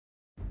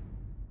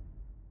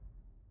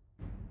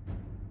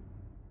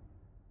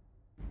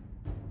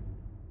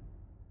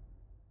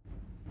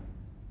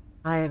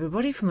Hi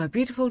everybody from a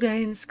beautiful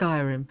day in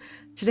Skyrim.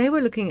 Today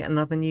we're looking at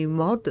another new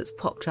mod that's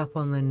popped up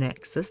on the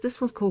Nexus.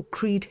 This one's called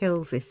Creed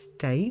Hills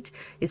Estate.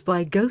 It's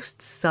by Ghost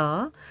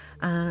Sar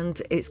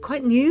and it's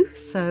quite new,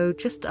 so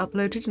just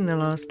uploaded in the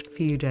last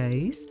few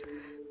days.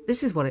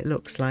 This is what it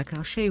looks like.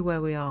 I'll show you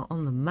where we are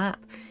on the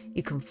map.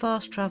 You can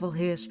fast travel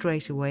here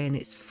straight away and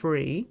it's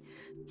free.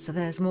 So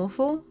there's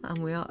Morphal and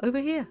we are over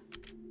here.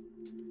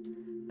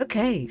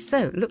 Okay,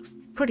 so it looks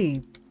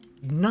pretty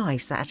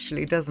nice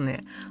actually, doesn't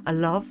it? I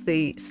love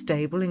the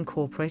stable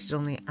incorporated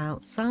on the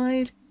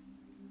outside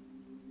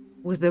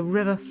with the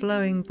river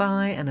flowing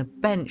by and a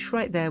bench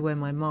right there where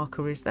my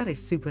marker is. That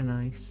is super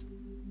nice.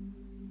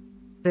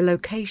 The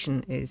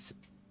location is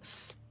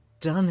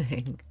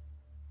stunning.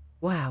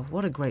 Wow,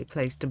 what a great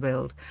place to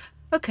build.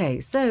 Okay,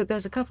 so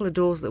there's a couple of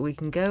doors that we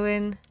can go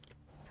in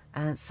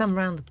and some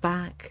round the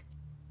back.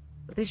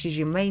 But this is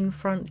your main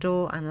front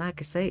door and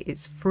like I say,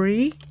 it's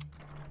free.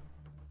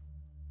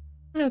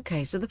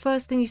 Okay, so the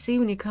first thing you see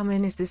when you come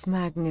in is this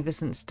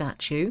magnificent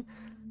statue.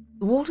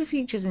 The water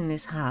features in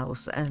this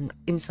house and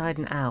inside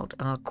and out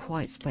are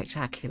quite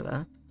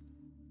spectacular.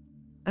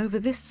 Over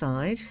this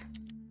side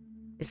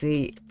is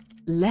the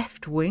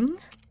left wing.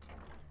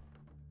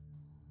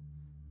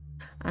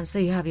 And so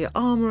you have your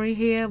armory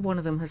here. One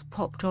of them has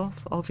popped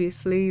off,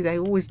 obviously. They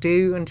always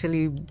do until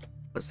you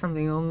put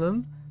something on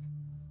them.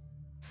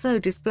 So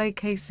display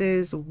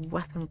cases,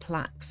 weapon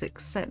plaques,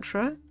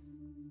 etc.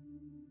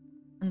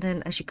 And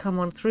then as you come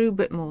on through, a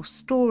bit more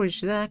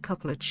storage there, a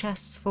couple of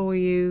chests for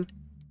you.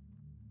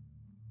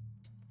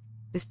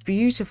 This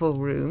beautiful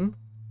room,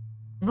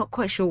 I'm not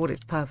quite sure what its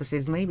purpose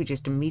is, maybe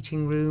just a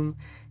meeting room.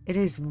 It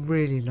is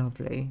really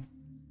lovely.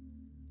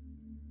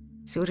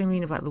 See what I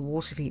mean about the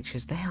water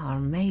features? They are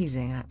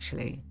amazing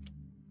actually.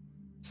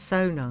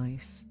 So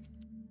nice.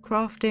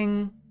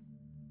 Crafting,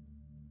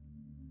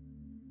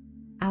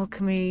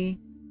 alchemy,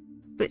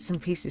 bits and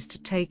pieces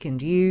to take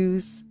and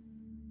use,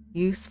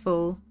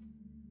 useful.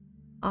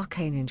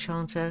 Arcane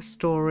enchanter,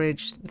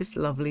 storage, this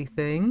lovely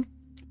thing.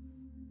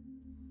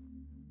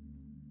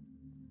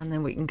 And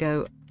then we can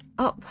go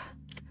up.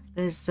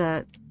 There's,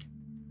 I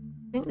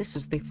think this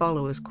is the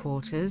followers'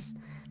 quarters.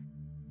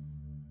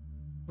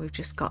 We've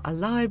just got a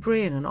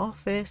library and an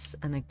office,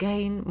 and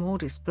again, more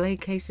display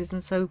cases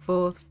and so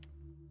forth.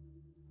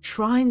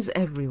 Shrines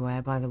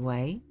everywhere, by the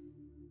way.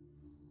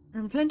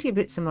 And plenty of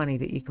bits of money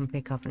that you can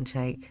pick up and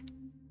take.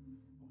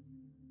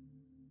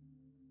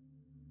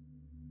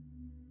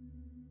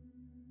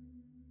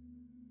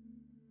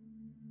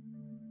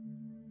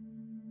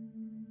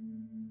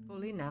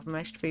 Fully nav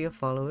meshed for your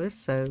followers,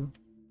 so.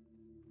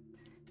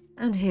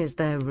 And here's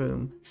their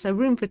room. So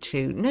room for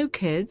two. No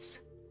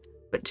kids,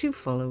 but two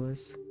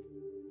followers.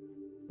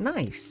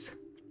 Nice.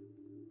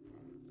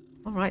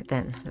 All right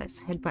then, let's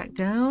head back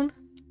down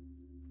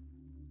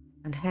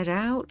and head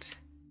out.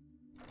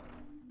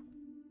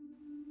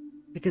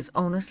 Because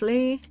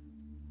honestly,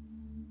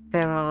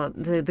 there are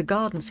the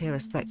gardens here are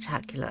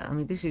spectacular. I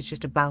mean, this is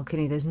just a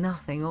balcony. There's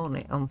nothing on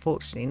it,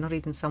 unfortunately, not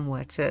even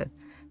somewhere to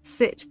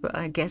sit, but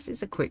I guess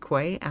it's a quick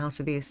way out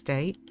of the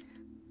estate.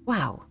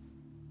 Wow,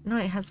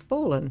 night has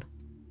fallen.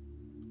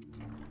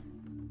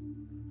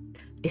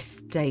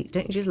 Estate,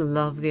 don't you just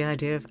love the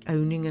idea of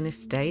owning an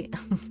estate?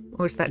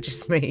 Or is that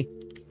just me?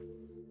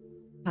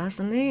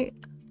 Personally,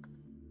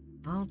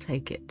 I'll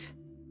take it.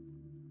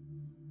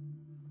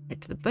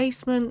 Head to the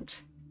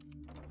basement.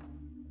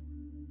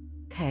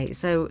 Okay,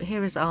 so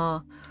here is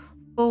our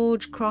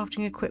forge,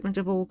 crafting equipment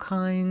of all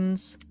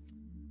kinds.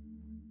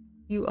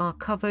 You are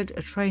covered,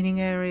 a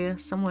training area,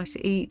 somewhere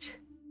to eat.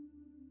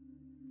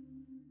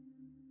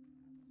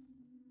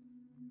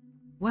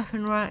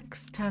 Weapon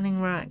racks,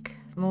 tanning rack,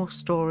 more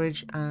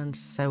storage, and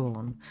so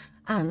on.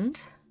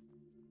 And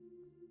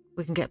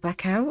we can get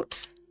back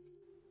out.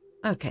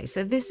 Okay,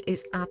 so this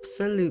is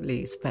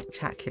absolutely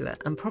spectacular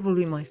and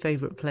probably my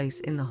favourite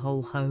place in the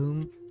whole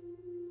home.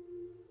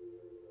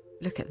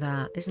 Look at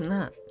that. Isn't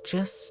that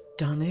just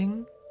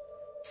stunning?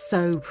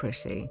 So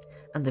pretty.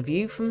 And the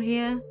view from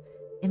here?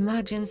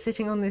 Imagine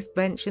sitting on this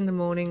bench in the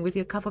morning with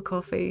your cup of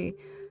coffee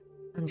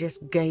and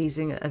just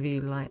gazing at a view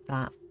like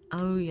that.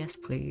 Oh yes,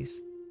 please.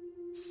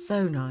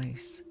 So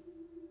nice.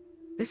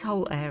 This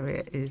whole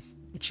area is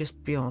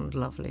just beyond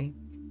lovely.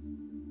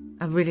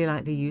 I really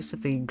like the use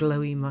of the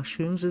glowy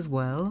mushrooms as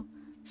well.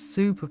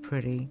 Super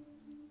pretty.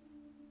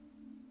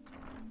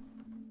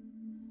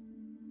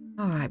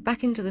 Alright,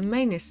 back into the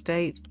main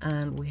estate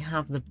and we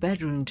have the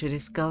bedroom to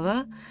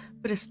discover.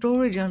 Bit of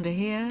storage under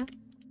here.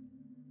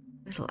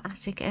 Little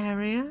attic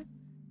area.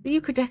 But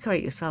you could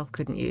decorate yourself,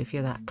 couldn't you, if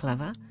you're that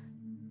clever?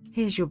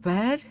 Here's your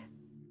bed.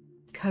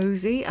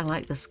 Cozy. I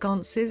like the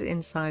sconces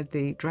inside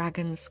the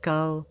dragon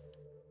skull.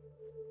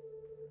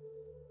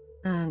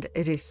 And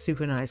it is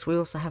super nice. We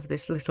also have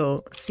this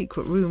little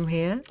secret room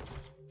here.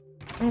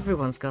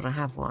 Everyone's got to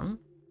have one.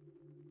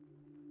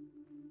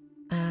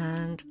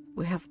 And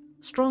we have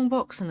a strong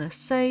box and a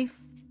safe.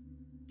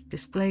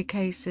 Display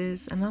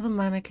cases. Another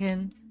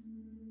mannequin.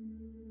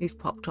 He's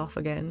popped off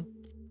again.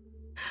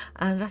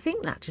 And I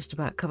think that just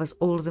about covers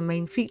all of the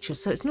main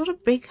features. So it's not a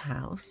big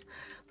house,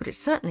 but it's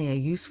certainly a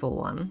useful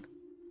one.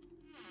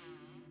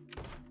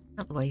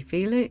 Out the way,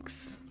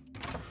 Felix.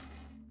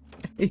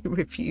 He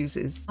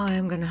refuses. I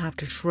am going to have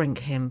to shrink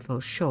him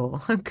for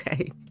sure.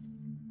 Okay.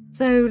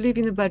 So,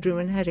 leaving the bedroom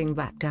and heading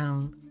back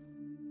down.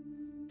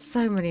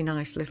 So many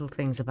nice little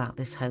things about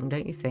this home,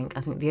 don't you think?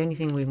 I think the only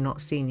thing we've not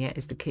seen yet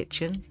is the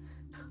kitchen.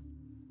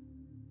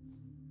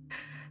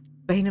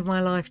 Bane of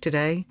my life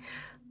today.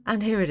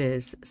 And here it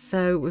is.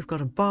 So we've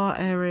got a bar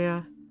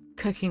area,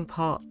 cooking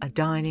pot, a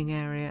dining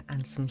area,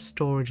 and some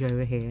storage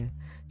over here.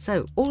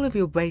 So all of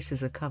your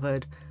bases are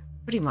covered,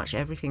 pretty much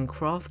everything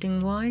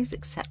crafting wise,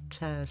 except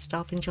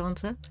Staff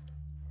Enchanter.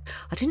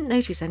 I didn't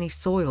notice any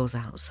soils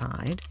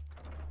outside.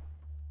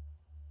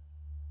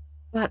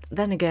 But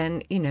then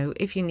again, you know,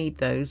 if you need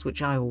those,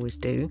 which I always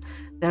do,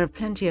 there are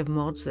plenty of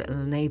mods that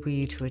will enable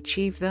you to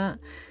achieve that.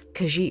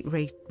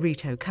 Khajiit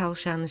Rito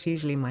Kalshan's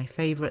usually my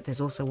favourite.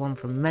 There's also one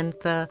from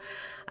Mentha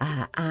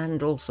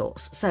and all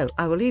sorts. So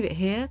I will leave it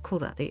here, call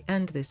that the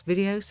end of this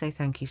video. Say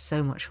thank you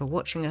so much for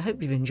watching. I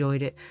hope you've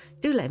enjoyed it.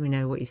 Do let me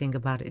know what you think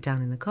about it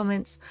down in the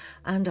comments,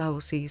 and I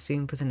will see you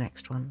soon for the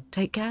next one.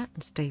 Take care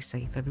and stay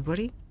safe,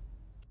 everybody.